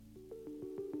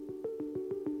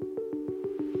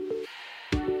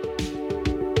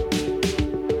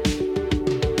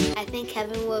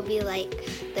heaven will be like,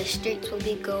 the streets will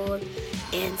be gold,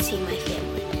 and see my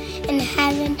family. In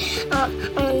heaven, I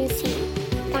want to see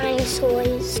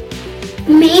dinosaurs.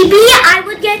 Maybe I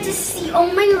would get to see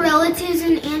all my relatives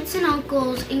and aunts and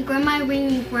uncles and Grandma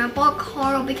Irene and Grandpa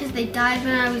Carl because they died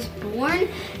when I was born.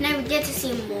 And I would get to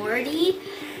see Marty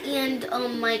and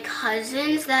my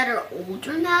cousins that are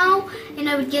older now. And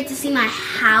I would get to see my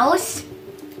house.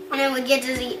 And I would get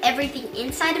to see everything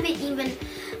inside of it, even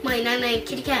my Nine-Nine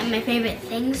Kitty Cat and my favorite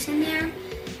things in there.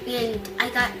 And I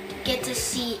get to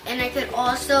see, and I could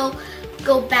also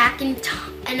go back in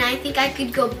time. And I think I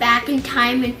could go back in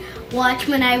time and watch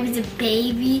when I was a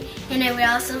baby, and I would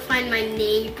also find my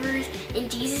neighbors,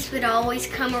 and Jesus would always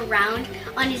come around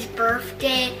on his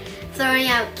birthday throwing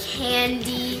out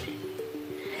candy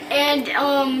and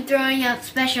throwing out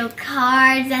special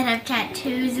cards that have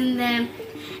tattoos in them,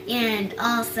 and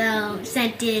also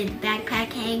scented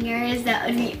backpack hangers. That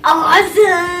would be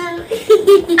awesome.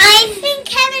 I think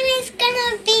heaven is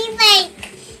gonna be like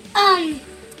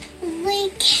we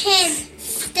can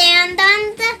stand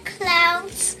on the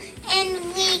clouds, and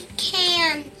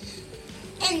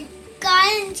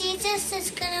God and Jesus is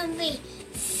gonna be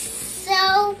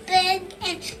so big,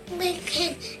 and we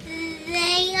can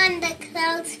lay on the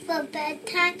clouds for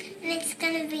bedtime, and it's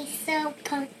gonna be so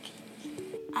comfy.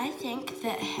 I think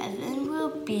that heaven will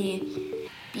be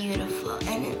beautiful,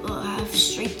 and it will have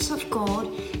streets of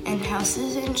gold and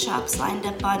houses and shops lined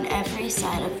up on every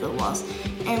side of the walls.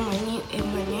 And when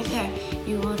you're there,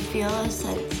 you will feel a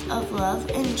sense of love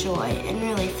and joy and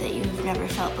relief that you have never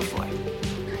felt before.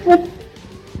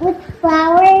 With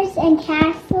flowers and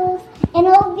castles, and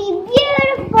it'll be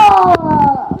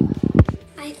beautiful.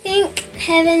 I think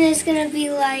heaven is gonna be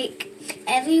like,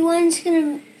 everyone's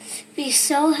gonna be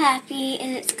so happy,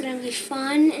 and it's gonna be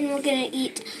fun, and we're gonna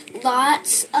eat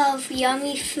lots of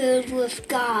yummy food with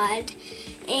God,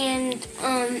 and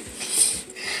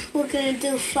we're gonna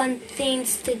do fun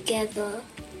things together.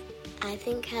 I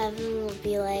think heaven will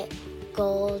be like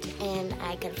gold, and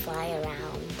I could fly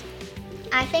around.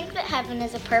 I think that heaven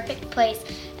is a perfect place,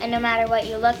 and no matter what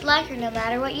you looked like or no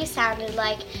matter what you sounded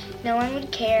like, no one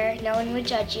would care, no one would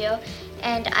judge you.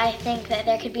 And I think that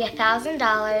there could be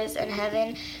 $1,000 in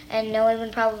heaven, and no one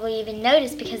would probably even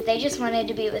notice because they just wanted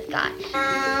to be with God.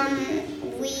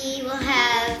 We will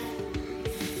have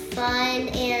fun,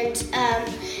 and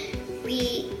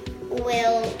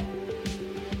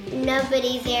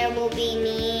nobody there will be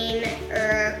mean,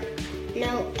 or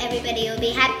everybody will be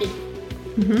happy.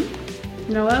 Mm-hmm.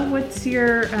 Noah, what's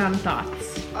your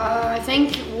thoughts? I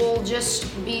think we'll just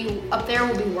be up there,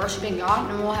 we'll be worshiping God,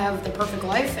 and we'll have the perfect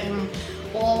life, and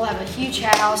we'll all have a huge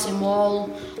house, and we'll all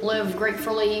live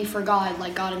gratefully for God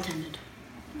like God intended.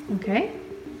 Okay.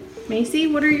 Macy,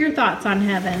 what are your thoughts on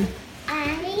heaven?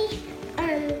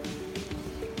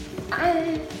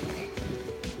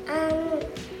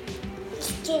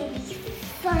 It's gonna be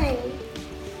fun.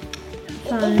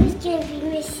 Fun. It's gonna be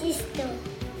my sister,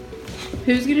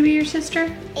 Who's going to be your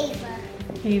sister? Ava.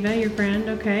 Ava, your friend.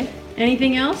 Okay.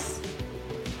 Anything else?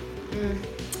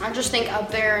 I just think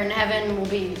up there in heaven will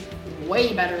be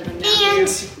way better than down here.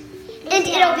 And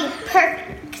it'll be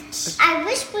perfect. I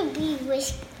wish we'd be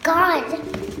with God.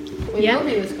 We will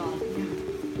be with God.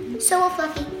 Yeah. So will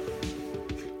Fluffy.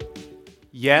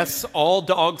 Yes, all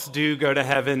dogs do go to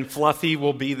heaven. Fluffy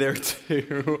will be there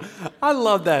too. I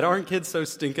love that. Aren't kids so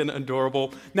stinking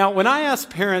adorable? Now, when I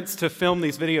asked parents to film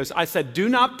these videos, I said, do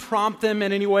not prompt them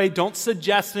in any way. Don't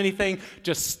suggest anything.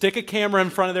 Just stick a camera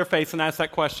in front of their face and ask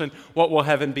that question, what will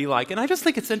heaven be like? And I just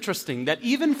think it's interesting that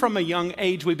even from a young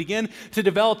age, we begin to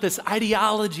develop this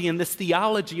ideology and this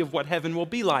theology of what heaven will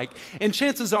be like. And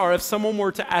chances are, if someone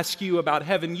were to ask you about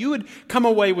heaven, you would come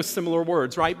away with similar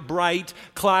words, right? Bright,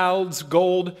 clouds,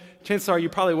 gold. Chances are you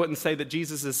probably wouldn't say that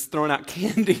Jesus is throwing out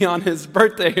candy on his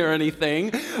birthday or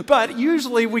anything, but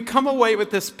usually we come away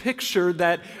with this picture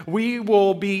that we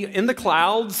will be in the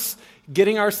clouds,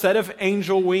 getting our set of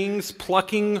angel wings,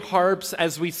 plucking harps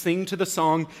as we sing to the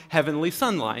song Heavenly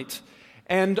Sunlight.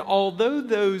 And although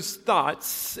those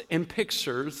thoughts and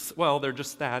pictures, well, they're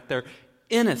just that, they're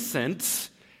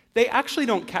innocent, they actually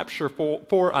don't capture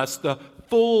for us the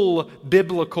full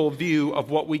biblical view of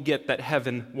what we get that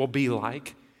heaven will be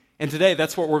like. And today,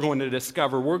 that's what we're going to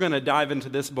discover. We're going to dive into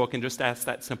this book and just ask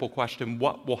that simple question,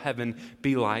 what will heaven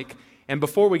be like? And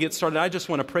before we get started, I just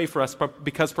want to pray for us,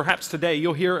 because perhaps today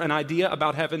you'll hear an idea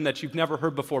about heaven that you've never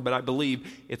heard before, but I believe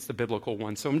it's the biblical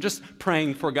one. So I'm just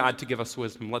praying for God to give us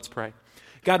wisdom. Let's pray.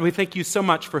 God, we thank you so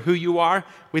much for who you are.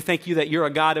 We thank you that you're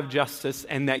a God of justice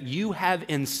and that you have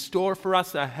in store for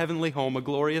us a heavenly home, a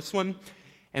glorious one.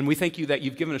 And we thank you that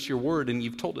you've given us your word and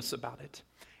you've told us about it.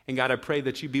 And God, I pray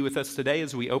that you be with us today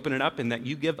as we open it up and that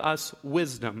you give us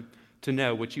wisdom to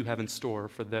know what you have in store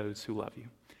for those who love you.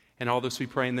 And all this we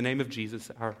pray in the name of Jesus,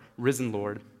 our risen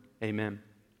Lord. Amen.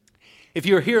 If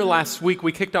you were here last week,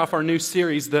 we kicked off our new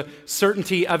series, The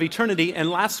Certainty of Eternity, and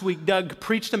last week Doug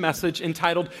preached a message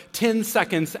entitled 10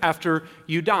 Seconds After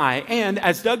You Die. And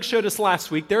as Doug showed us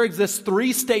last week, there exists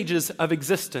 3 stages of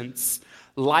existence: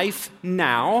 life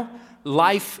now,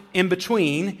 life in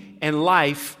between, and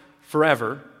life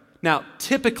forever. Now,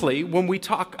 typically, when we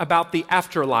talk about the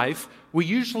afterlife, we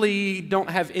usually don't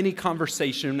have any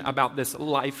conversation about this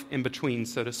life in between,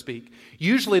 so to speak.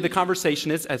 Usually the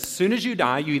conversation is, as soon as you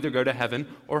die, you either go to heaven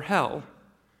or hell.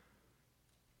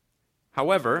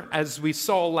 However, as we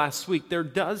saw last week, there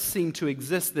does seem to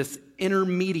exist this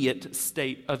intermediate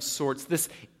state of sorts, this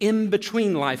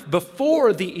in-between life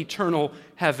before the eternal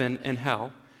heaven and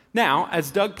hell. Now,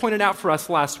 as Doug pointed out for us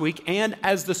last week, and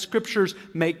as the scriptures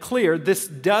make clear, this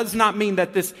does not mean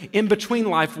that this in-between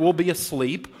life will be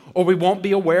asleep, or we won't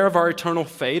be aware of our eternal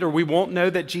fate, or we won't know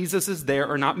that Jesus is there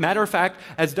or not. Matter of fact,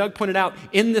 as Doug pointed out,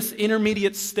 in this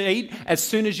intermediate state, as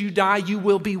soon as you die, you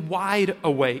will be wide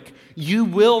awake. You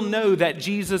will know that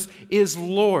Jesus is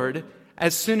Lord.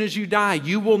 As soon as you die,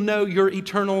 you will know your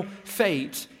eternal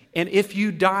fate. And if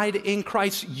you died in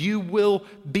Christ, you will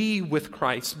be with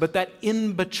Christ. But that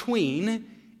in-between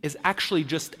is actually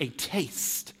just a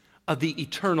taste of the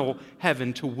eternal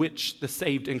heaven to which the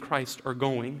saved in Christ are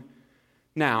going.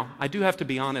 Now, I do have to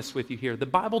be honest with you here. The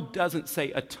Bible doesn't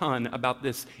say a ton about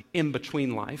this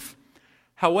in-between life.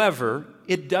 However,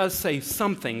 it does say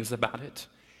some things about it.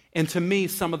 And to me,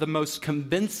 some of the most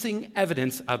convincing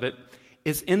evidence of it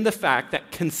is in the fact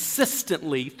that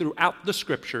consistently throughout the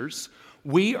scriptures,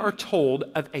 we are told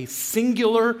of a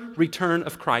singular return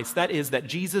of Christ. That is, that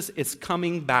Jesus is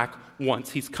coming back once.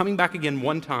 He's coming back again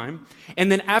one time.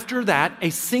 And then after that,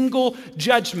 a single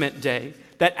judgment day.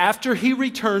 That after he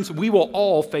returns, we will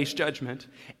all face judgment.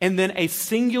 And then a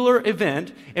singular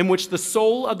event in which the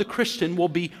soul of the Christian will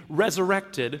be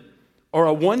resurrected, or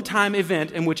a one-time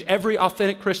event in which every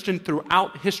authentic Christian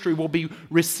throughout history will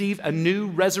receive a new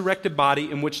resurrected body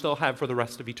in which they'll have for the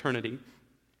rest of eternity.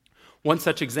 One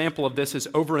such example of this is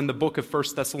over in the book of 1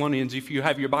 Thessalonians. If you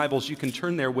have your Bibles, you can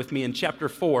turn there with me in chapter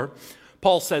 4.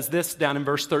 Paul says this down in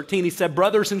verse 13. He said,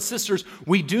 "Brothers and sisters,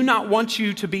 we do not want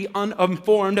you to be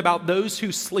uninformed about those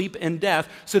who sleep in death,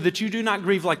 so that you do not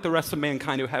grieve like the rest of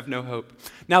mankind who have no hope."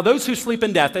 Now, those who sleep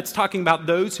in death, that's talking about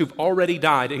those who've already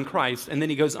died in Christ. And then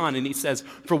he goes on and he says,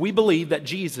 "For we believe that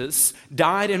Jesus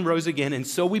died and rose again, and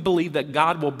so we believe that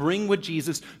God will bring with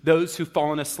Jesus those who've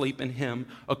fallen asleep in him.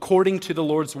 According to the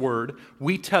Lord's word,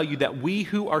 we tell you that we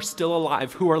who are still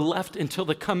alive, who are left until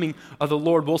the coming of the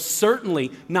Lord, will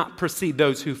certainly not precede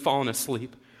those who've fallen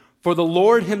asleep. For the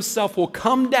Lord himself will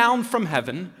come down from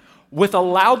heaven with a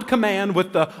loud command,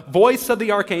 with the voice of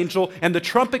the archangel and the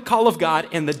trumpet call of God,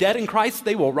 and the dead in Christ,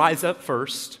 they will rise up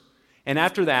first. And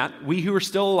after that, we who are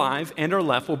still alive and are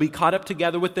left will be caught up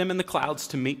together with them in the clouds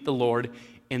to meet the Lord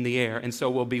in the air, and so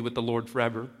we'll be with the Lord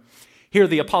forever." Here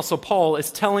the Apostle Paul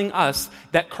is telling us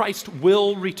that Christ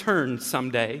will return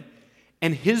someday.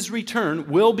 And his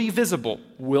return will be visible.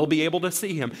 We'll be able to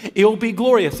see him. It'll be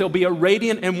glorious. It'll be a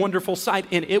radiant and wonderful sight,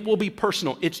 and it will be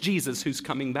personal. It's Jesus who's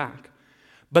coming back.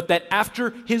 But that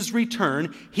after his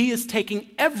return, he is taking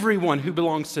everyone who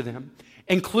belongs to them,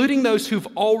 including those who've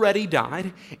already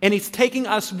died, and he's taking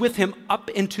us with him up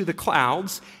into the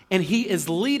clouds, and he is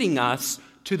leading us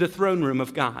to the throne room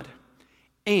of God.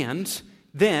 And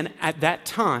then at that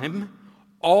time,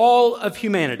 all of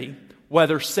humanity,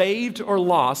 whether saved or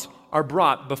lost, are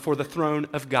brought before the throne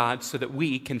of God so that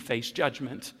we can face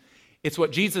judgment. It's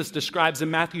what Jesus describes in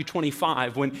Matthew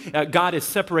 25 when God is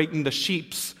separating the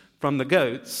sheep from the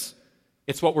goats.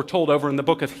 It's what we're told over in the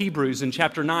book of Hebrews in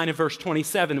chapter 9 and verse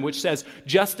 27, which says,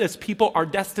 just as people are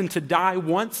destined to die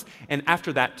once and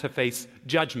after that to face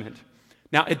judgment.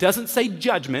 Now, it doesn't say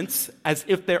judgments as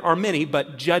if there are many,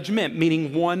 but judgment,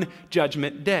 meaning one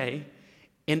judgment day.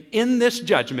 And in this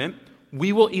judgment,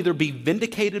 we will either be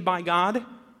vindicated by God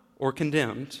or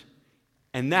condemned.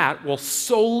 And that will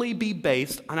solely be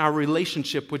based on our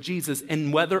relationship with Jesus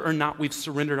and whether or not we've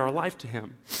surrendered our life to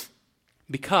him.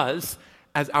 Because,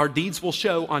 as our deeds will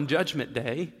show on Judgment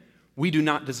Day, we do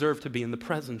not deserve to be in the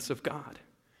presence of God.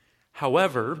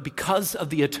 However, because of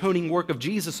the atoning work of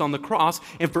Jesus on the cross,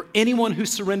 and for anyone who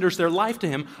surrenders their life to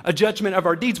him, a judgment of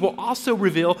our deeds will also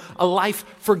reveal a life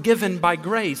forgiven by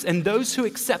grace. And those who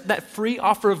accept that free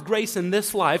offer of grace in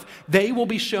this life, they will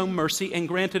be shown mercy and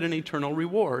granted an eternal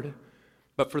reward.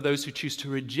 But for those who choose to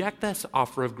reject this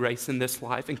offer of grace in this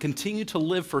life and continue to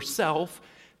live for self,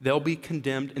 they'll be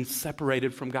condemned and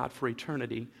separated from God for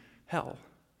eternity, hell.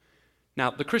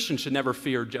 Now, the Christian should never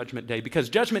fear Judgment Day because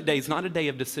Judgment Day is not a day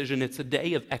of decision, it's a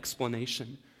day of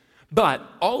explanation. But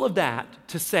all of that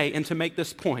to say and to make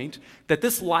this point that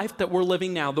this life that we're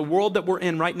living now, the world that we're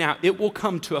in right now, it will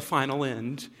come to a final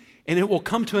end. And it will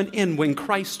come to an end when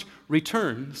Christ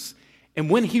returns. And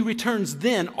when he returns,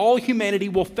 then all humanity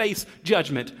will face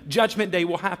judgment. Judgment Day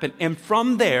will happen. And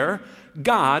from there,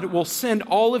 God will send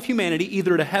all of humanity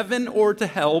either to heaven or to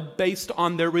hell based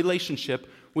on their relationship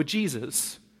with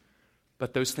Jesus.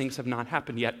 But those things have not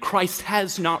happened yet. Christ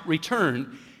has not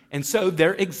returned. And so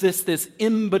there exists this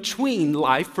in-between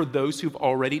life for those who've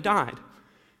already died.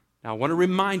 Now, I want to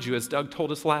remind you, as Doug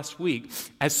told us last week,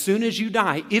 as soon as you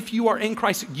die, if you are in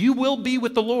Christ, you will be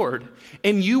with the Lord,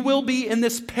 and you will be in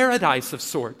this paradise of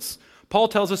sorts. Paul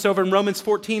tells us over in Romans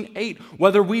 14:8,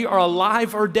 whether we are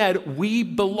alive or dead, we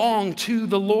belong to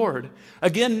the Lord.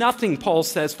 Again, nothing, Paul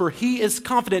says, for he is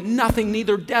confident, nothing,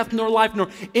 neither death nor life nor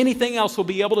anything else will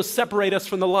be able to separate us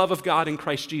from the love of God in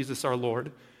Christ Jesus our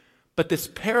Lord. But this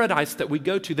paradise that we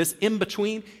go to, this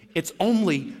in-between, it's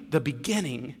only the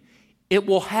beginning. It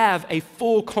will have a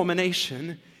full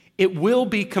culmination. It will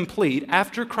be complete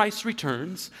after Christ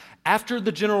returns, after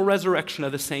the general resurrection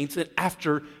of the saints, and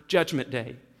after Judgment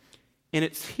Day. And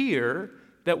it's here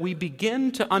that we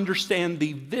begin to understand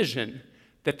the vision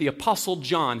that the Apostle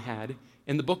John had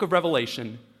in the book of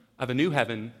Revelation of a new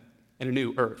heaven and a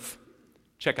new earth.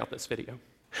 Check out this video.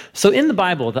 So in the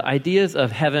Bible, the ideas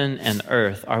of heaven and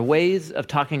earth are ways of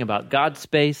talking about God's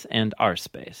space and our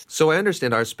space. So I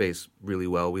understand our space really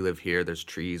well. We live here. There's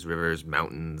trees, rivers,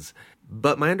 mountains.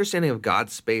 But my understanding of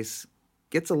God's space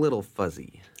gets a little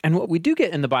fuzzy. And what we do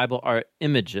get in the Bible are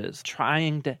images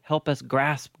trying to help us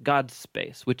grasp God's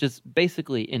space, which is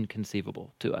basically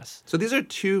inconceivable to us. So these are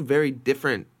two very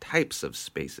different types of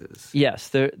spaces. Yes,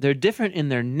 they're different in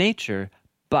their nature.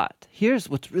 But here's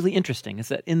what's really interesting is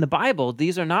that in the Bible,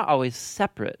 these are not always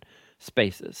separate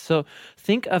spaces. So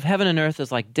think of heaven and earth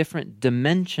as like different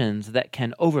dimensions that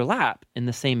can overlap in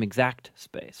the same exact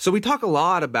space. So we talk a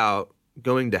lot about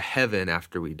going to heaven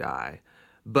after we die,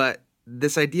 but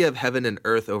this idea of heaven and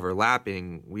earth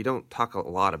overlapping, we don't talk a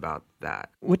lot about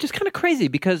that. Which is kind of crazy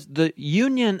because the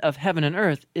union of heaven and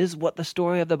earth is what the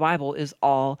story of the Bible is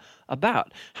all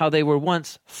about. How they were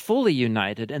once fully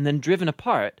united and then driven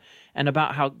apart, and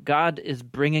about how God is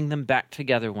bringing them back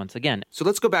together once again. So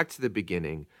let's go back to the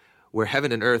beginning, where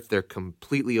heaven and earth, they're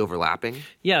completely overlapping.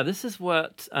 Yeah, this is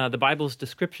what the Bible's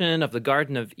description of the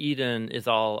Garden of Eden is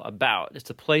all about. It's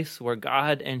a place where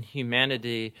God and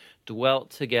humanity dwelt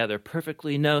together,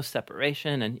 perfectly no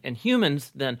separation, and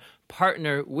humans then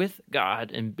partner with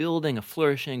God in building a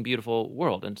flourishing, beautiful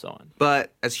world and so on.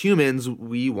 But as humans,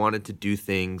 we wanted to do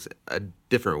things a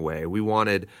different way. We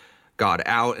wanted God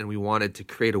out, and we wanted to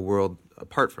create a world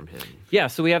apart from him. Yeah,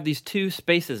 so we have these two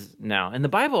spaces now. And the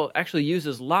Bible actually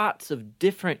uses lots of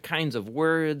different kinds of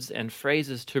words and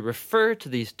phrases to refer to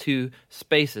these two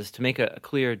spaces to make a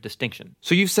clear distinction.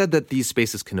 So you've said that these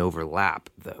spaces can overlap,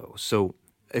 though. So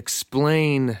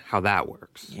explain how that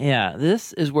works. Yeah,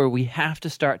 this is where we have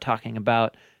to start talking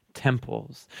about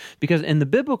temples. Because in the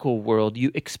biblical world,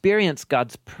 you experience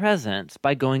God's presence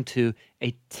by going to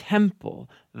a temple.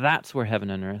 That's where heaven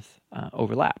and earth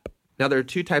overlap. Now, there are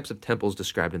two types of temples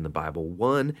described in the Bible.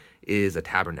 One is a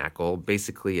tabernacle,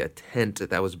 basically a tent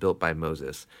that was built by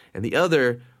Moses. And the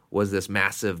other was this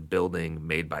massive building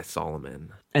made by Solomon.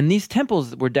 And these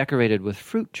temples were decorated with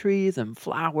fruit trees and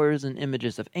flowers and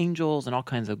images of angels and all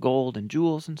kinds of gold and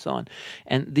jewels and so on.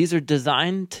 And these are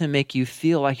designed to make you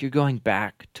feel like you're going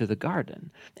back to the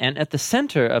garden. And at the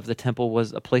center of the temple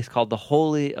was a place called the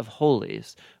Holy of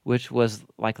Holies, which was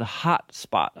like the hot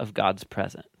spot of God's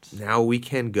presence. Now we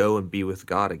can go and be with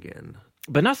God again.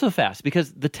 But not so fast,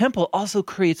 because the temple also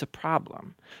creates a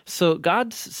problem. So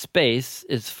God's space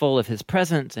is full of his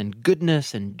presence and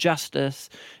goodness and justice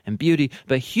and beauty,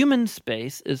 but human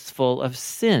space is full of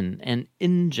sin and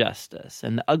injustice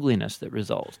and the ugliness that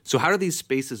results. So how do these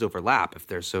spaces overlap if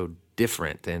they're so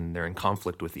different and they're in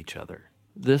conflict with each other?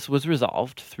 This was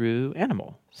resolved through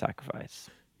animal sacrifice.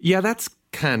 Yeah, that's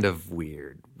kind of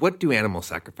weird. What do animal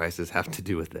sacrifices have to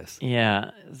do with this?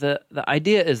 Yeah, the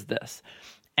idea is this.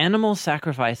 Animal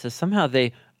sacrifices, somehow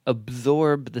they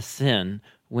absorb the sin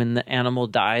when the animal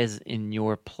dies in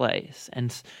your place.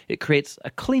 And it creates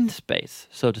a clean space,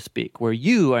 so to speak, where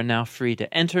you are now free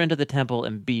to enter into the temple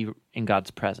and be in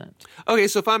God's presence. Okay,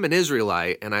 so if I'm an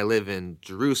Israelite and I live in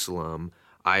Jerusalem,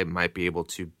 I might be able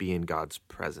to be in God's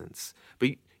presence.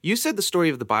 But you said the story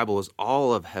of the Bible is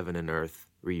all of heaven and earth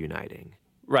reuniting.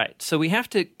 Right. So we have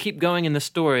to keep going in the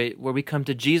story where we come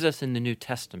to Jesus in the New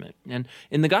Testament. And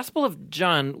in the Gospel of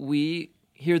John, we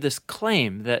hear this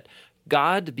claim that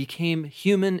God became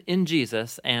human in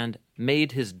Jesus and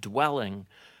made his dwelling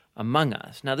among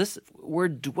us. Now, this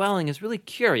word dwelling is really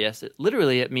curious.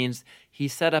 It means he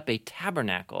set up a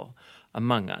tabernacle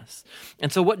among us. And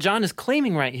so what John is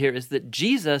claiming right here is that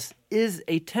Jesus is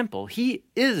a temple. He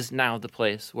is now the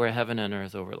place where heaven and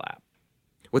earth overlap.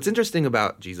 What's interesting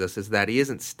about Jesus is that he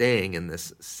isn't staying in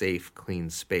this safe, clean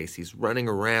space. He's running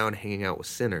around hanging out with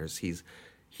sinners. He's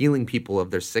healing people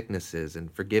of their sicknesses and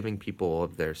forgiving people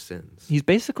of their sins. He's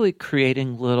basically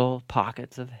creating little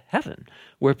pockets of heaven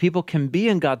where people can be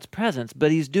in God's presence,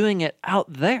 but he's doing it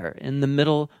out there in the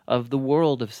middle of the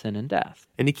world of sin and death.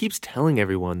 And he keeps telling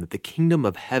everyone that the kingdom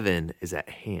of heaven is at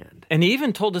hand. And he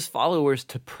even told his followers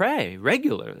to pray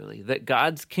regularly that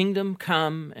God's kingdom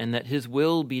come and that his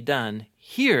will be done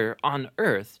here on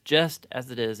earth just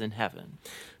as it is in heaven.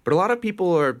 But a lot of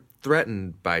people are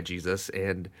threatened by Jesus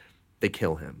and they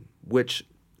kill him, which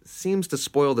seems to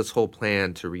spoil this whole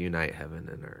plan to reunite heaven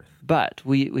and earth. But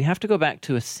we have to go back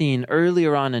to a scene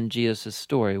earlier on in Jesus'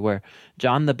 story where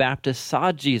John the Baptist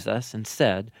saw Jesus and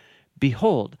said,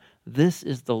 "Behold, this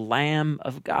is the Lamb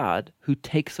of God who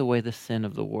takes away the sin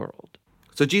of the world."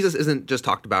 So Jesus isn't just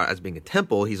talked about as being a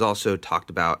temple, he's also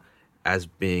talked about as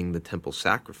being the temple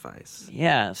sacrifice.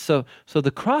 Yeah, so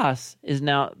the cross is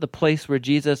now the place where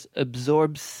Jesus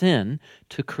absorbs sin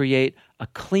to create a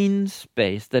clean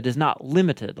space that is not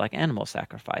limited like animal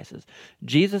sacrifices.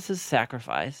 Jesus'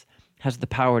 sacrifice has the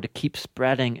power to keep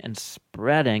spreading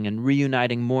and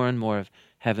reuniting more and more of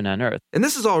heaven and earth. And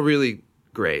this is all really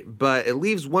great, but it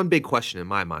leaves one big question in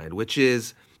my mind, which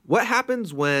is, what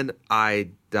happens when I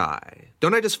die?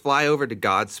 Don't I just fly over to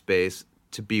God's space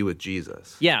to be with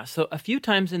Jesus? Yeah, so a few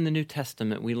times in the New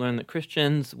Testament, we learn that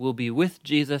Christians will be with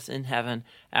Jesus in heaven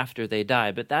after they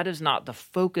die, but that is not the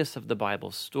focus of the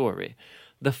Bible story.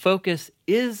 The focus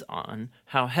is on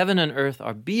how heaven and earth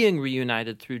are being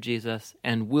reunited through Jesus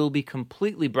and will be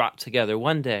completely brought together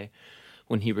one day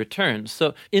when he returns.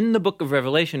 So in the book of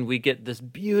Revelation, we get this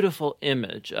beautiful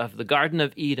image of the Garden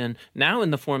of Eden, now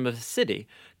in the form of a city,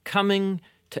 coming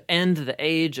to end the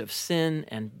age of sin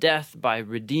and death by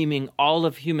redeeming all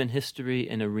of human history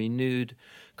in a renewed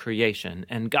creation.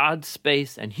 And God's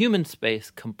space and human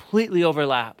space completely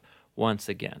overlap once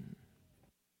again.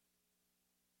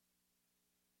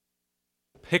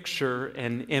 Picture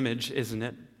and image, isn't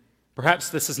it? Perhaps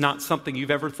this is not something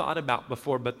you've ever thought about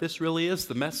before, but this really is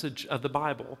the message of the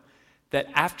Bible. That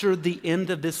after the end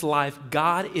of this life,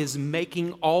 God is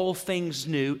making all things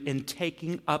new and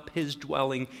taking up his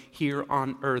dwelling here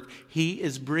on earth. He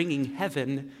is bringing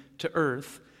heaven to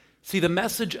earth. See, the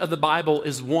message of the Bible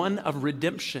is one of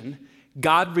redemption.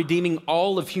 God redeeming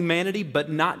all of humanity, but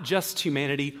not just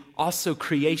humanity, also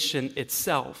creation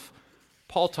itself.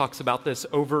 Paul talks about this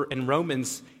over in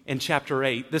Romans in chapter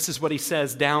 8. This is what he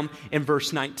says down in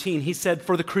verse 19. He said,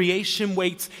 "For the creation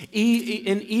waits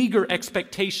in eager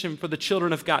expectation for the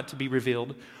children of God to be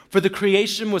revealed. For the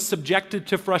creation was subjected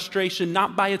to frustration,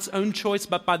 not by its own choice,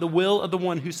 but by the will of the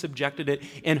one who subjected it,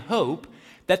 in hope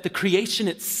that the creation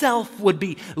itself would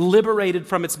be liberated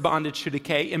from its bondage to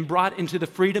decay and brought into the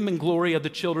freedom and glory of the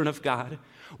children of God.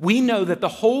 We know that the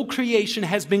whole creation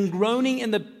has been groaning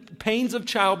in the pains of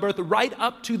childbirth right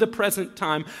up to the present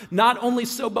time. Not only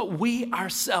so, but we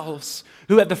ourselves,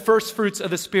 who have the first fruits of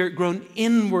the Spirit, groan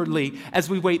inwardly as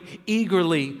we wait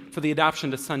eagerly for the adoption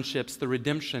to sonships, the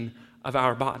redemption of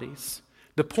our bodies."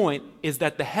 The point is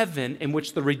that the heaven in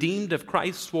which the redeemed of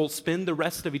Christ will spend the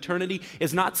rest of eternity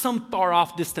is not some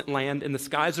far-off distant land in the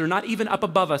skies or not even up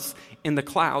above us in the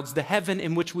clouds. The heaven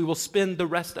in which we will spend the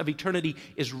rest of eternity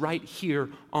is right here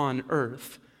on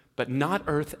earth, but not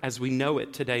earth as we know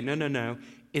it today. No.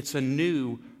 It's a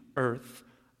new earth,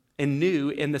 and new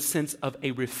in the sense of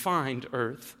a refined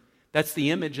earth. That's the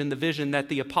image and the vision that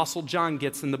the Apostle John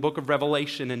gets in the book of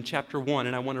Revelation in chapter 1,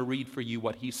 and I want to read for you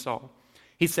what he saw.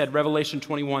 He said, Revelation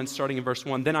 21, starting in verse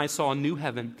 1, "Then I saw a new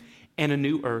heaven and a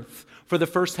new earth. For the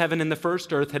first heaven and the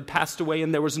first earth had passed away,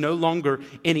 and there was no longer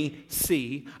any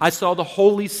sea. I saw the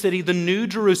holy city, the new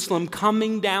Jerusalem,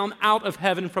 coming down out of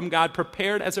heaven from God,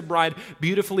 prepared as a bride,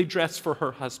 beautifully dressed for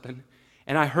her husband.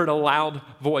 And I heard a loud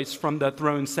voice from the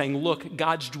throne saying, 'Look,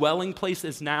 God's dwelling place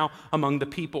is now among the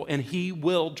people, and he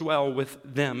will dwell with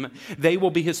them. They will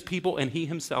be his people, and he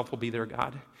himself will be their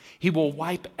God. He will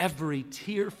wipe every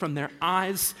tear from their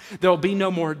eyes. There will be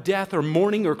no more death or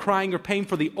mourning or crying or pain,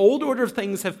 for the old order of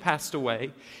things have passed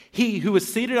away.' He who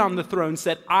was seated on the throne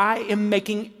said, 'I am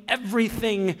making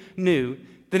everything new.'"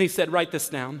 Then he said, "Write this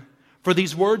down, for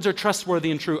these words are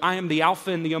trustworthy and true. I am the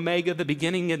Alpha and the Omega, the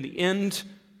beginning and the end.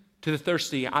 To the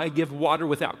thirsty, I give water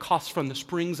without cost from the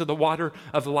springs of the water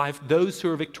of life. Those who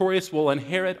are victorious will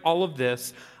inherit all of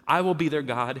this. I will be their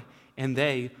God, and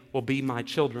they will be my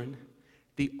children.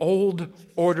 The old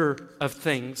order of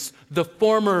things, the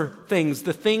former things,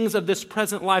 the things of this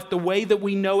present life, the way that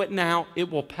we know it now, it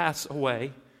will pass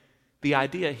away. The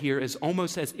idea here is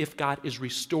almost as if God is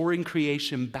restoring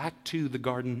creation back to the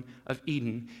Garden of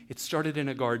Eden. It started in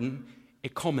a garden,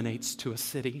 it culminates to a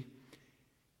city.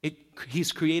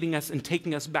 He's creating us and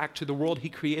taking us back to the world he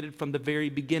created from the very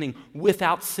beginning,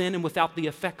 without sin and without the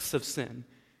effects of sin.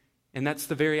 And that's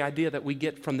the very idea that we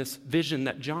get from this vision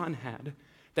that John had,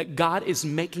 that God is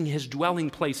making his dwelling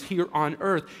place here on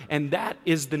earth, and that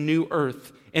is the new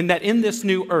earth. And that in this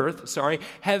new earth,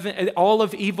 heaven, all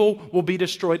of evil will be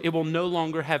destroyed. It will no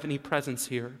longer have any presence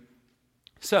here.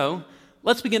 So,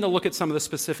 let's begin to look at some of the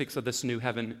specifics of this new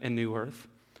heaven and new earth.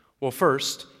 Well,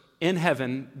 first, in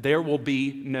heaven, there will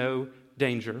be no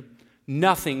danger,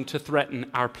 nothing to threaten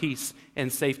our peace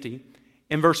and safety.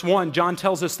 In verse 1, John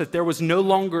tells us that there was no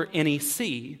longer any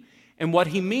sea. And what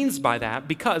he means by that,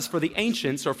 because for the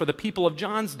ancients or for the people of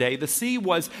John's day, the sea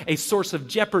was a source of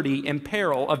jeopardy and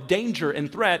peril, of danger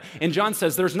and threat. And John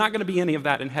says there's not going to be any of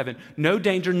that in heaven. No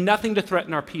danger, nothing to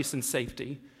threaten our peace and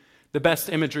safety. The best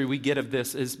imagery we get of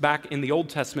this is back in the Old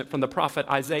Testament from the prophet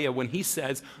Isaiah when he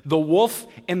says, the wolf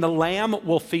and the lamb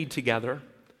will feed together.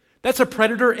 That's a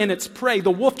predator and its prey.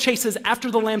 The wolf chases after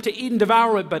the lamb to eat and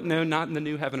devour it, but no, not in the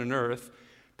new heaven and earth.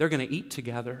 They're going to eat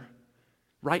together,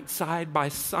 right side by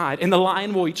side. And the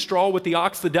lion will eat straw with the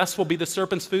ox. The dust will be the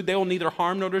serpent's food. They will neither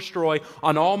harm nor destroy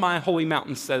on all my holy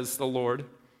mountains, says the Lord.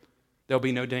 There'll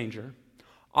be no danger.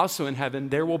 Also in heaven,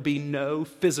 there will be no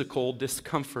physical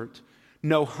discomfort,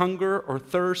 no hunger or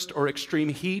thirst or extreme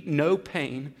heat, no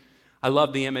pain. I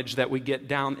love the image that we get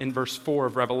down in verse 4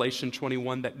 of Revelation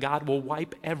 21, that God will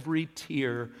wipe every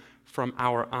tear from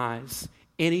our eyes.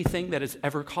 Anything that has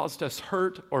ever caused us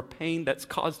hurt or pain that's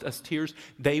caused us tears,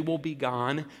 they will be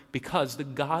gone because the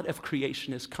God of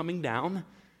creation is coming down.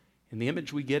 And the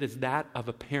image we get is that of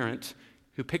a parent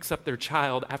who picks up their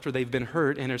child after they've been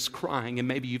hurt and is crying. And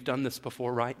maybe you've done this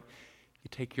before, right? You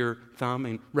take your thumb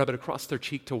and rub it across their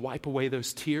cheek to wipe away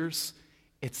those tears.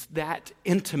 It's that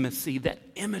intimacy, that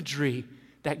imagery,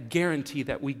 that guarantee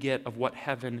that we get of what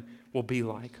heaven will be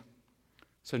like.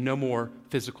 So no more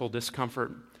physical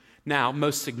discomfort. Now,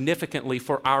 most significantly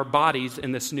for our bodies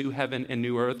in this new heaven and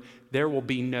new earth, there will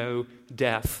be no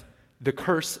death. The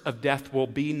curse of death will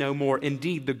be no more.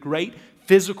 Indeed, the great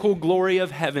physical glory of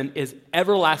heaven is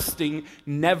everlasting,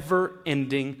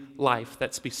 never-ending life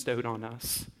that's bestowed on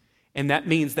us. And that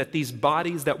means that these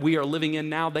bodies that we are living in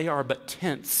now, they are but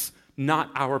tents, not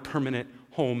our permanent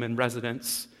home and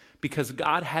residence. Because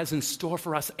God has in store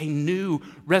for us a new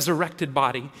resurrected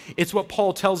body. It's what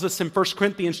Paul tells us in 1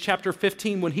 Corinthians chapter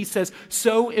 15 when he says,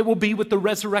 so it will be with the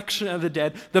resurrection of the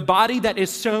dead. The body that is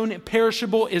sown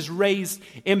perishable is raised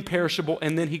imperishable.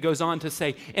 And then he goes on to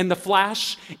say, in the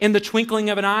flash, in the twinkling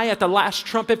of an eye, at the last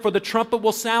trumpet, for the trumpet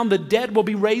will sound, the dead will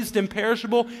be raised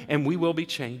imperishable, and we will be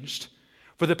changed.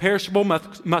 For the perishable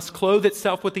must clothe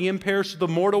itself with the imperishable,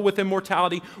 the mortal with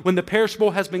immortality. When the perishable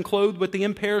has been clothed with the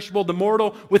imperishable, the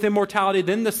mortal with immortality,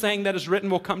 then the saying that is written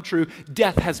will come true.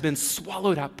 Death has been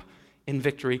swallowed up in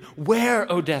victory.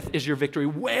 Where, O death, is your victory?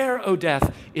 Where, O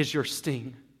death, is your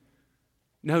sting?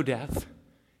 No death.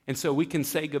 And so we can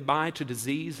say goodbye to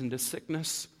disease and to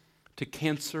sickness, to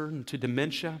cancer and to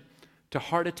dementia, to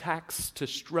heart attacks, to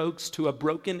strokes, to a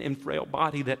broken and frail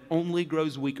body that only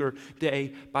grows weaker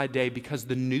day by day, because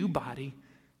the new body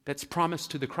that's promised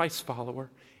to the Christ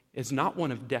follower is not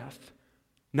one of death,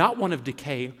 not one of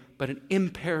decay, but an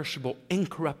imperishable,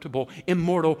 incorruptible,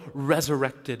 immortal,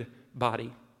 resurrected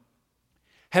body.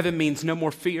 Heaven means no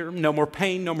more fear, no more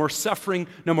pain, no more suffering,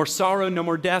 no more sorrow, no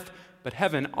more death, but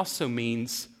heaven also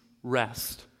means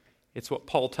rest. It's what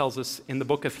Paul tells us in the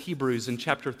book of Hebrews in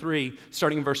chapter 3,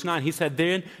 starting in verse 9. He said,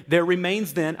 then there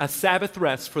remains then a Sabbath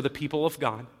rest for the people of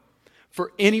God.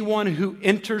 For anyone who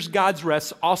enters God's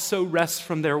rest also rests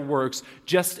from their works,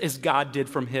 just as God did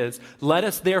from his. Let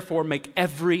us therefore make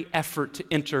every effort to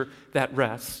enter that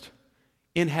rest.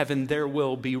 In heaven there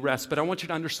will be rest. But I want you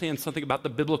to understand something about the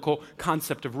biblical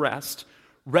concept of rest.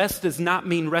 Rest does not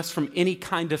mean rest from any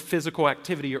kind of physical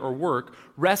activity or work.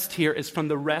 Rest here is from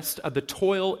the rest of the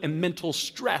toil and mental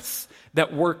stress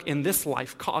that work in this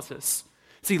life causes.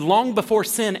 See, long before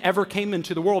sin ever came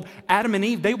into the world, Adam and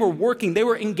Eve, they were working. They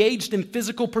were engaged in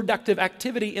physical productive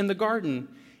activity in the garden.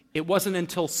 It wasn't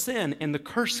until sin and the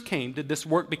curse came did this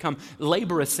work become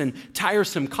laborious and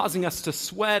tiresome, causing us to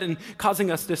sweat and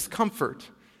causing us discomfort.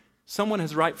 Someone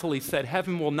has rightfully said,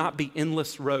 heaven will not be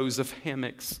endless rows of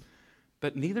hammocks,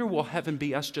 but neither will heaven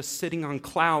be us just sitting on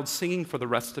clouds singing for the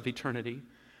rest of eternity.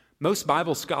 Most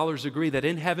Bible scholars agree that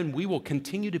in heaven we will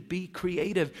continue to be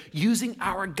creative, using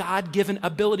our God-given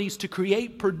abilities to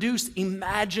create, produce,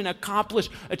 imagine, accomplish,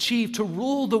 achieve, to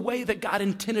rule the way that God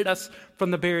intended us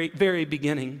from the very, very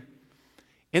beginning.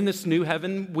 In this new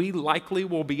heaven, we likely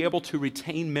will be able to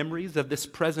retain memories of this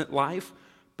present life,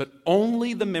 but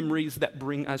only the memories that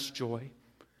bring us joy.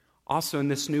 Also, in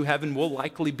this new heaven, we'll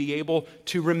likely be able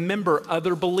to remember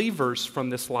other believers from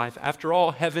this life. After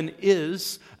all, heaven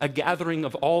is a gathering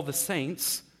of all the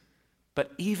saints.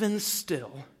 But even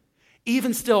still,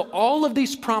 all of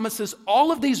these promises,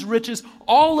 all of these riches,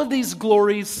 all of these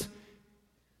glories,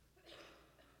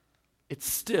 it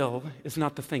still is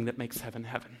not the thing that makes heaven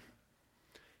heaven.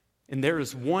 And there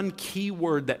is one key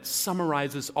word that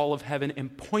summarizes all of heaven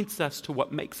and points us to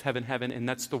what makes heaven heaven, and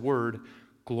that's the word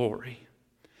glory.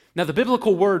 Now, the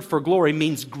biblical word for glory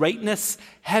means greatness,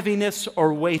 heaviness,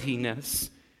 or weightiness.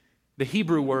 The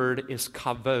Hebrew word is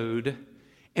kavod.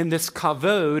 And this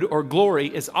kavod, or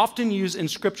glory, is often used in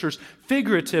scriptures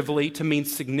figuratively to mean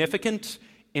significant,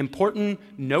 important,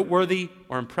 noteworthy,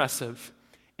 or impressive.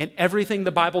 And everything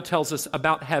the Bible tells us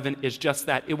about heaven is just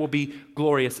that. It will be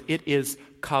glorious. It is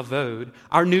kavod.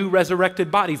 Our new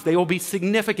resurrected bodies, they will be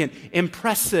significant,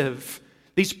 impressive.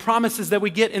 These promises that we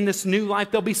get in this new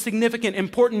life, they'll be significant,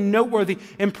 important, noteworthy,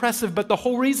 impressive. But the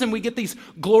whole reason we get these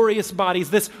glorious bodies,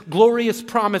 this glorious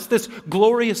promise, this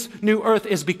glorious new earth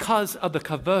is because of the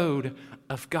kavod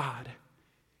of God.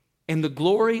 And the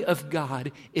glory of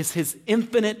God is his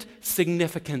infinite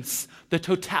significance, the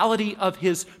totality of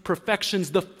his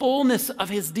perfections, the fullness of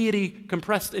his deity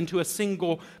compressed into a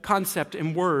single concept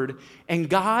and word. And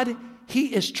God,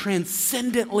 he is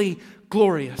transcendently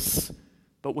glorious.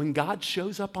 But when God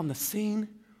shows up on the scene,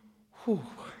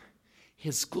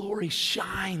 his glory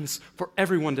shines for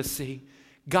everyone to see.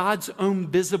 God's own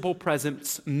visible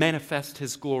presence manifests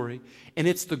his glory. And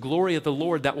it's the glory of the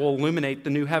Lord that will illuminate the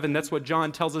new heaven. That's what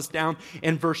John tells us down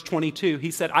in verse 22.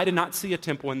 He said, I did not see a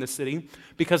temple in the city,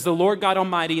 because the Lord God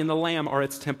Almighty and the Lamb are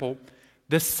its temple.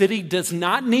 The city does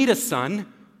not need a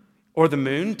sun or the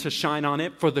moon to shine on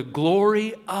it, for the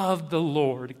glory of the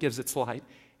Lord gives its light,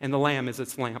 and the Lamb is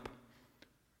its lamp.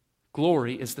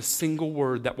 Glory is the single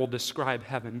word that will describe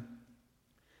heaven.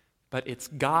 But it's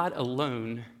God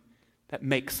alone that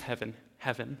makes heaven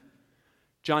heaven.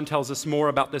 John tells us more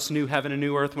about this new heaven and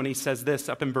new earth when he says this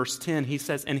up in verse 10. He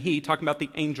says, and he, talking about the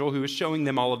angel who is showing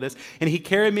them all of this, and he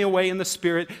carried me away in the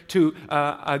spirit to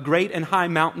a great and high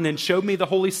mountain and showed me the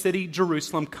holy city,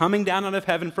 Jerusalem, coming down out of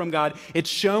heaven from God. It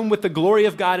shone with the glory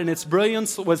of God, and its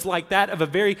brilliance was like that of a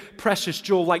very precious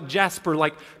jewel, like jasper,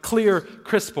 like clear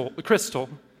crystal.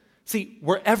 See,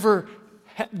 wherever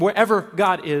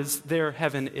God is, there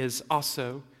heaven is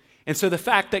also. And so the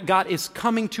fact that God is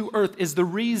coming to earth is the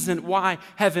reason why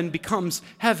heaven becomes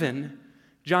heaven.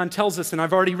 John tells us, and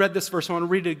I've already read this verse, I want to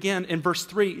read it again in verse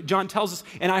 3. John tells us,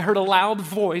 and I heard a loud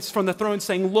voice from the throne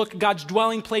saying, look, God's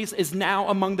dwelling place is now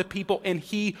among the people, and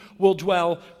he will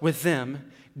dwell with them.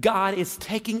 God is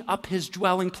taking up his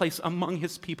dwelling place among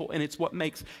his people, and it's what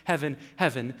makes heaven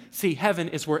heaven. See, heaven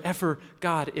is wherever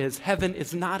God is. Heaven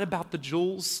is not about the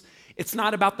jewels. It's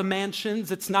not about the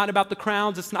mansions. It's not about the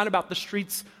crowns. It's not about the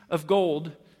streets of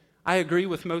gold. I agree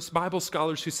with most Bible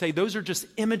scholars who say those are just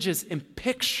images and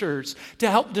pictures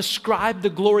to help describe the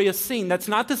glorious scene. That's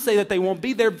not to say that they won't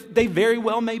be there. They very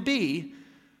well may be.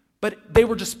 But they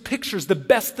were just pictures, the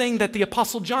best thing that the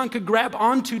Apostle John could grab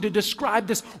onto to describe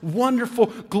this wonderful,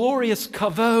 glorious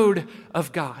kavod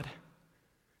of God.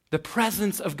 The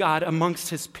presence of God amongst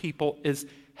his people is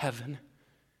heaven.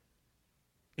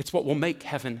 It's what will make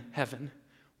heaven heaven,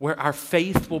 where our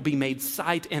faith will be made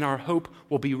sight and our hope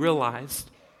will be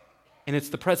realized. And it's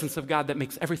the presence of God that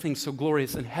makes everything so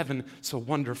glorious and heaven so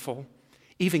wonderful.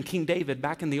 Even King David,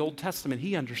 back in the Old Testament,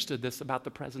 he understood this about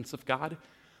the presence of God.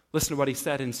 Listen to what he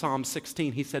said in Psalm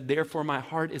 16. He said, therefore my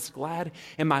heart is glad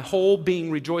and my whole being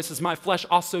rejoices. My flesh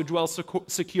also dwells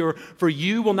secure, for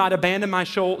you will not abandon my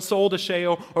soul to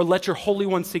Sheol or let your Holy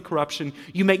One see corruption.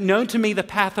 You make known to me the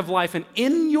path of life, and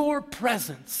in your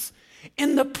presence,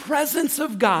 in the presence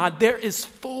of God, there is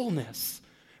fullness,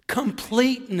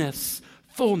 completeness,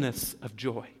 fullness of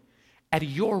joy. At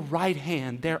your right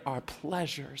hand, there are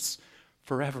pleasures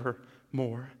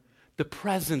forevermore. The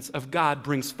presence of God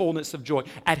brings fullness of joy.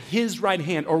 At his right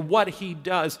hand, or what he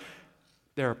does,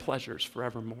 there are pleasures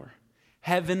forevermore.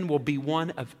 Heaven will be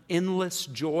one of endless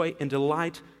joy and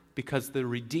delight because the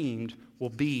redeemed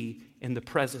will be in the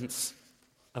presence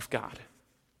of God.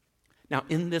 Now,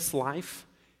 in this life,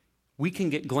 we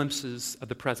can get glimpses of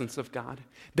the presence of God.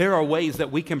 There are ways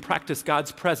that we can practice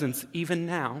God's presence even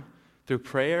now through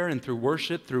prayer and through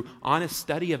worship, through honest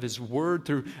study of his word,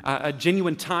 through a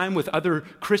genuine time with other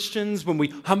Christians when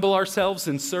we humble ourselves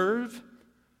and serve.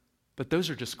 But those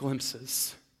are just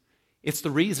glimpses. It's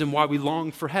the reason why we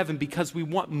long for heaven, because we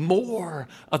want more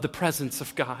of the presence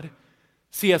of God.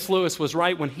 C.S. Lewis was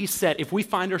right when he said, if we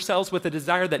find ourselves with a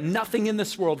desire that nothing in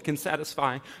this world can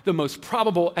satisfy, the most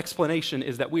probable explanation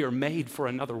is that we are made for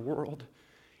another world.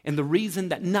 And the reason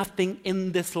that nothing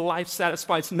in this life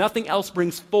satisfies, nothing else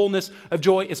brings fullness of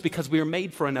joy, is because we are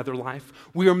made for another life.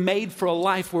 We are made for a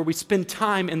life where we spend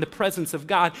time in the presence of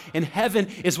God. And heaven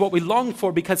is what we long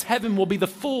for, because heaven will be the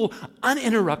full,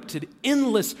 uninterrupted,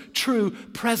 endless, true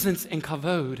presence and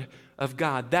kavod of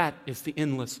God. That is the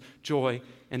endless joy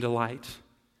and delight.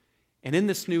 And in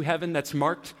this new heaven that's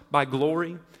marked by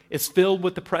glory, is filled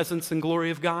with the presence and glory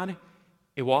of God,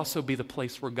 it will also be the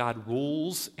place where God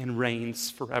rules and reigns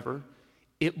forever.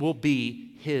 It will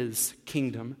be his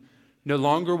kingdom. No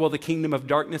longer will the kingdom of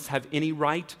darkness have any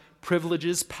right,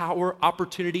 privileges, power,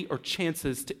 opportunity, or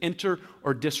chances to enter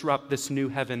or disrupt this new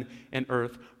heaven and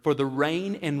earth. For the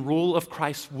reign and rule of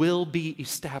Christ will be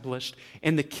established,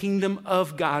 and the kingdom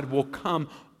of God will come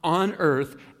on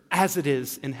earth as it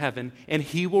is in heaven, and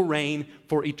he will reign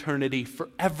for eternity,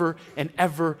 forever and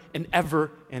ever and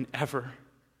ever and ever.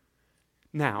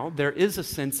 Now, there is a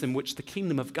sense in which the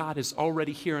kingdom of God is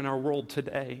already here in our world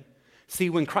today. See,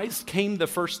 when Christ came the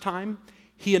first time,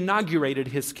 he inaugurated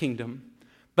his kingdom.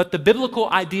 But the biblical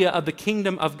idea of the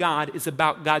kingdom of God is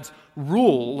about God's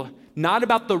rule, not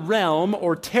about the realm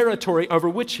or territory over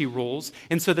which he rules.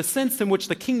 And so the sense in which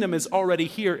the kingdom is already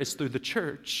here is through the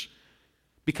church.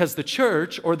 Because the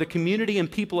church, or the community and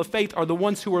people of faith, are the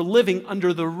ones who are living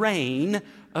under the reign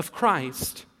of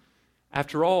Christ.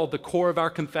 After all, the core of our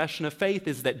confession of faith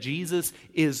is that Jesus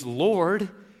is Lord.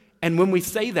 And when we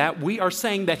say that, we are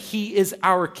saying that he is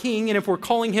our king. And if we're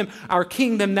calling him our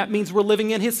king, then that means we're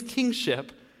living in his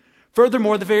kingship.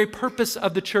 Furthermore, the very purpose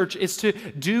of the church is to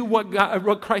do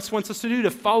what Christ wants us to do,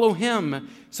 to follow him.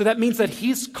 So that means that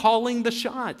he's calling the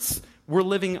shots. We're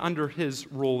living under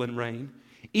his rule and reign.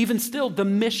 Even still, the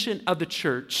mission of the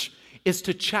church is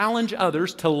to challenge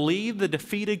others to leave the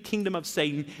defeated kingdom of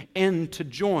Satan and to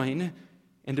join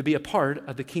and to be a part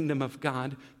of the kingdom of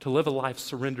God, to live a life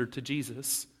surrendered to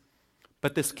Jesus.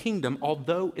 But this kingdom,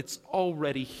 although it's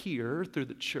already here through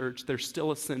the church, there's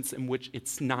still a sense in which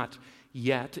it's not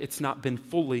yet. It's not been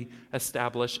fully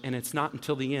established, and it's not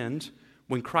until the end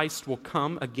when Christ will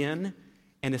come again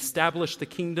and establish the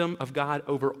kingdom of God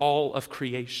over all of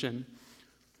creation.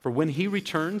 For when he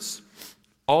returns,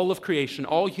 all of creation,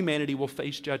 all humanity will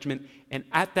face judgment, and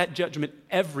at that judgment,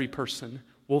 every person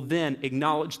will then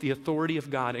acknowledge the authority of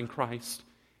God in Christ.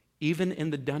 Even in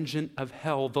the dungeon of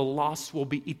hell, the lost will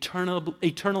be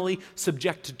eternally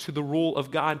subjected to the rule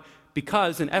of God,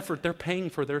 because in effort they're paying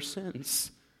for their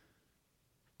sins.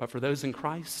 But for those in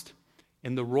Christ,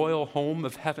 in the royal home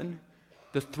of heaven,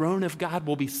 the throne of God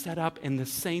will be set up, and the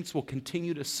saints will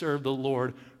continue to serve the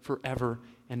Lord forever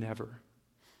and ever.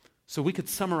 So we could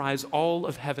summarize all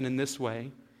of heaven in this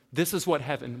way. This is what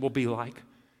heaven will be like.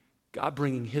 God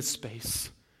bringing his space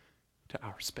to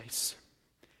our space,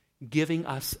 giving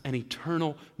us an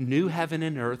eternal new heaven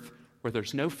and earth where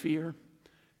there's no fear,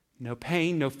 no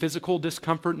pain, no physical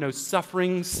discomfort, no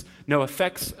sufferings, no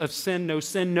effects of sin,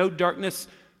 no darkness,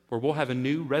 where we'll have a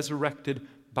new resurrected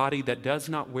body that does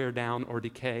not wear down or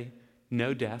decay,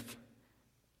 no death.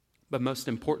 But most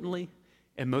importantly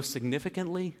and most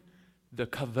significantly, the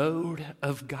kavod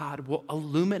of God will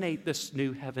illuminate this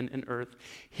new heaven and earth.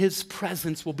 His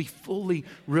presence will be fully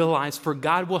realized, for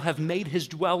God will have made his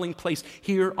dwelling place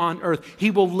here on earth. He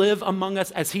will live among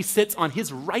us as he sits on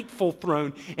his rightful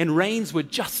throne and reigns with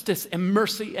justice and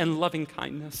mercy and loving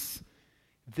kindness.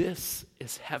 This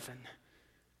is heaven.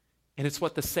 And it's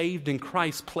what the saved in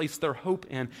Christ place their hope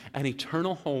in, an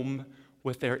eternal home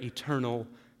with their eternal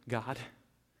God.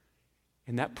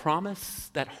 And that promise,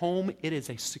 that home, it is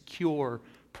a secure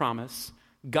promise.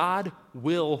 God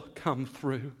will come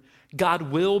through. God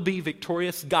will be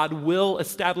victorious. God will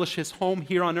establish his home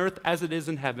here on earth as it is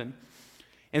in heaven.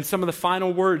 And some of the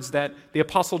final words that the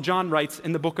Apostle John writes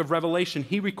in the book of Revelation,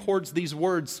 he records these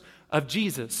words of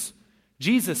Jesus.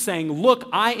 Jesus saying, "Look,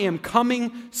 I am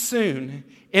coming soon,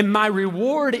 and my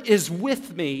reward is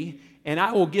with me, and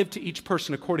I will give to each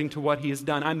person according to what he has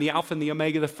done. I'm the Alpha and the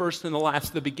Omega, the first and the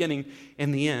last, the beginning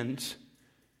and the end."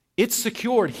 It's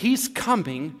secured. He's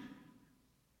coming,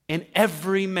 and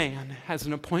every man has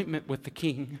an appointment with the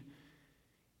King.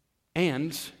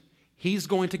 And he's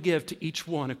going to give to each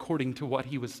one according to what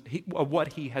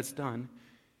he has done.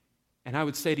 And I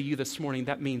would say to you this morning,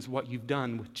 that means what you've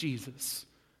done with Jesus.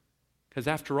 Because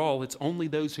after all, it's only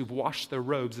those who've washed their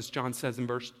robes, as John says in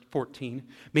verse 14,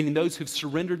 meaning those who've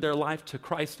surrendered their life to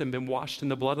Christ and been washed in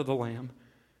the blood of the Lamb.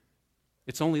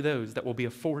 It's only those that will be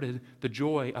afforded the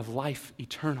joy of life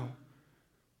eternal.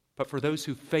 But for those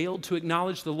who failed to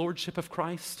acknowledge the lordship of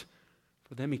Christ,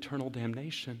 for them eternal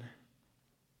damnation.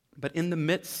 But in the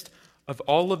midst of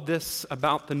all of this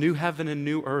about the new heaven and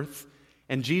new earth,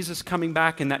 and Jesus coming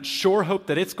back and that sure hope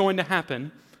that it's going to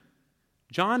happen,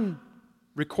 John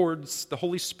records the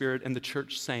Holy Spirit and the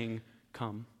church saying,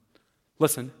 come.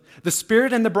 Listen, the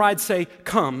Spirit and the bride say,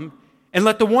 come, and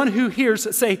let the one who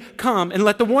hears say, come, and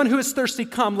let the one who is thirsty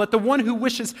come, let the one who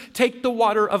wishes take the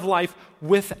water of life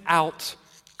without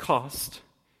cost.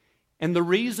 And the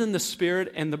reason the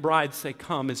Spirit and the bride say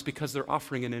come is because they're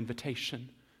offering an invitation,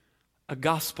 a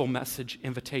gospel message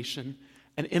invitation,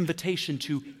 an invitation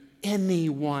to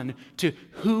anyone, to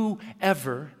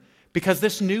whoever. Because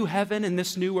this new heaven and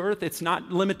this new earth, it's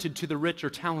not limited to the rich or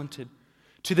talented,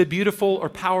 to the beautiful or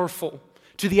powerful,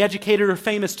 to the educated or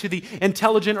famous, to the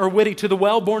intelligent or witty, to the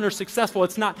well-born or successful.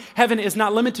 Heaven is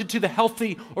not limited to the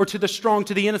healthy or to the strong,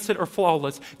 to the innocent or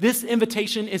flawless. This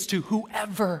invitation is to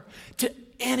whoever, to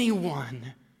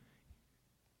anyone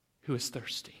who is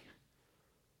thirsty.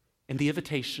 And the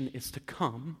invitation is to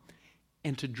come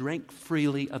and to drink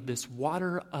freely of this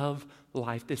water of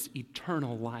life, this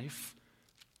eternal life.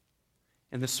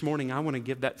 And this morning, I want to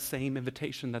give that same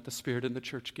invitation that the Spirit and the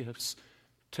church gives,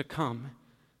 to come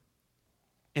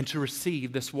and to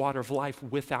receive this water of life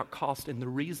without cost. And the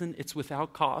reason it's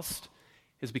without cost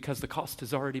is because the cost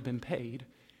has already been paid.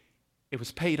 It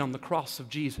was paid on the cross of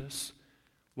Jesus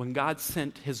when God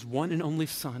sent his one and only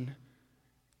Son,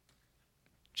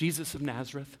 Jesus of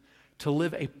Nazareth, to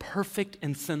live a perfect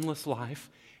and sinless life,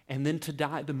 and then to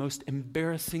die the most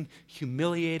embarrassing,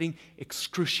 humiliating,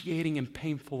 excruciating, and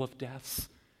painful of deaths.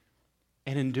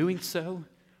 And in doing so,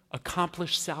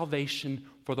 accomplish salvation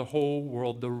for the whole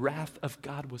world. The wrath of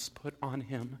God was put on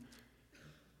him.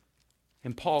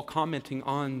 And Paul, commenting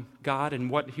on God and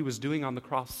what he was doing on the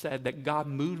cross, said that God,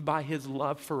 moved by his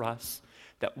love for us,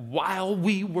 that while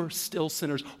we were still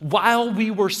sinners, while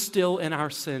we were still in our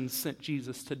sins, sent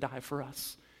Jesus to die for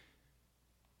us.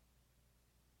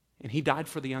 And he died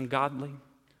for the ungodly,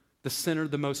 the sinner,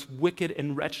 the most wicked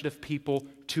and wretched of people,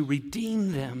 to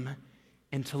redeem them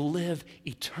and to live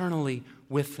eternally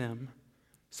with them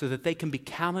so that they can be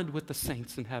counted with the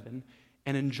saints in heaven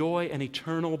and enjoy an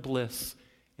eternal bliss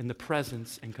in the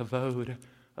presence and kavod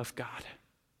of God.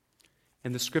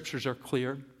 And the scriptures are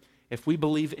clear. If we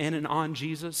believe in and on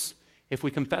Jesus, if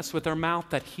we confess with our mouth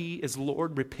that he is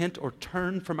Lord, repent or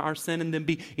turn from our sin, and then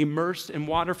be immersed in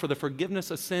water for the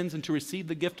forgiveness of sins and to receive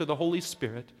the gift of the Holy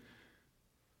Spirit,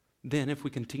 then if we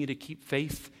continue to keep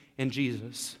faith in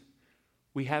Jesus,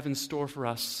 we have in store for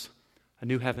us a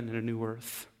new heaven and a new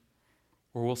earth,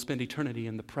 where we'll spend eternity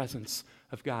in the presence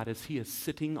of God as he is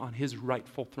sitting on his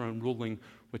rightful throne, ruling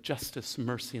with justice,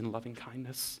 mercy, and loving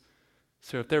kindness.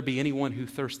 So if there be anyone who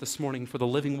thirsts this morning for the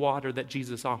living water that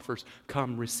Jesus offers,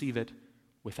 come receive it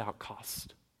without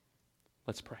cost.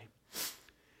 Let's pray.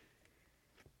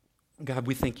 God,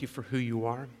 we thank you for who you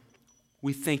are.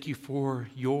 We thank you for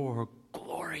your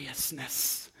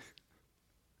gloriousness,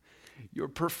 your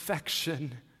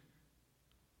perfection.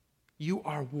 You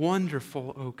are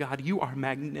wonderful, oh God. You are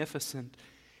magnificent.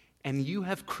 And you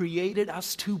have created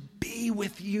us to be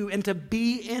with you and to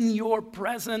be in your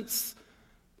presence.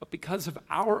 But because of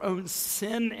our own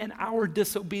sin and our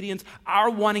disobedience, our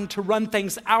wanting to run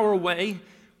things our way,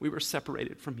 we were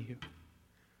separated from you.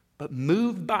 But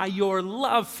moved by your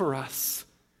love for us,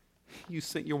 you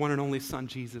sent your one and only Son,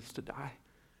 Jesus, to die.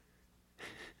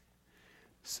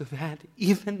 So that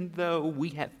even though we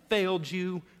have failed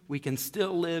you, we can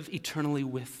still live eternally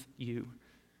with you.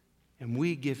 And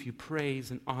we give you praise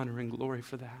and honor and glory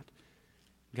for that.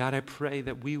 God, I pray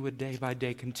that we would day by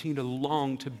day continue to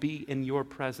long to be in your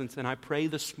presence. And I pray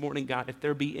this morning, God, if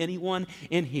there be anyone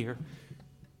in here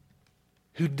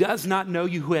who does not know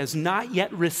you, who has not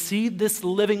yet received this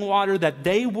living water, that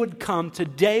they would come.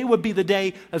 Today would be the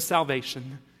day of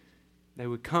salvation. They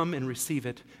would come and receive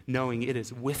it knowing it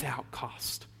is without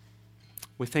cost.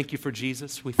 We thank you for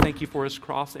Jesus. We thank you for his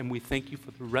cross. And we thank you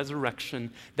for the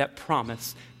resurrection, that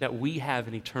promise that we have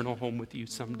an eternal home with you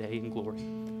someday in glory.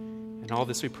 And all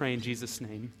this we pray in Jesus'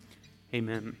 name.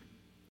 Amen.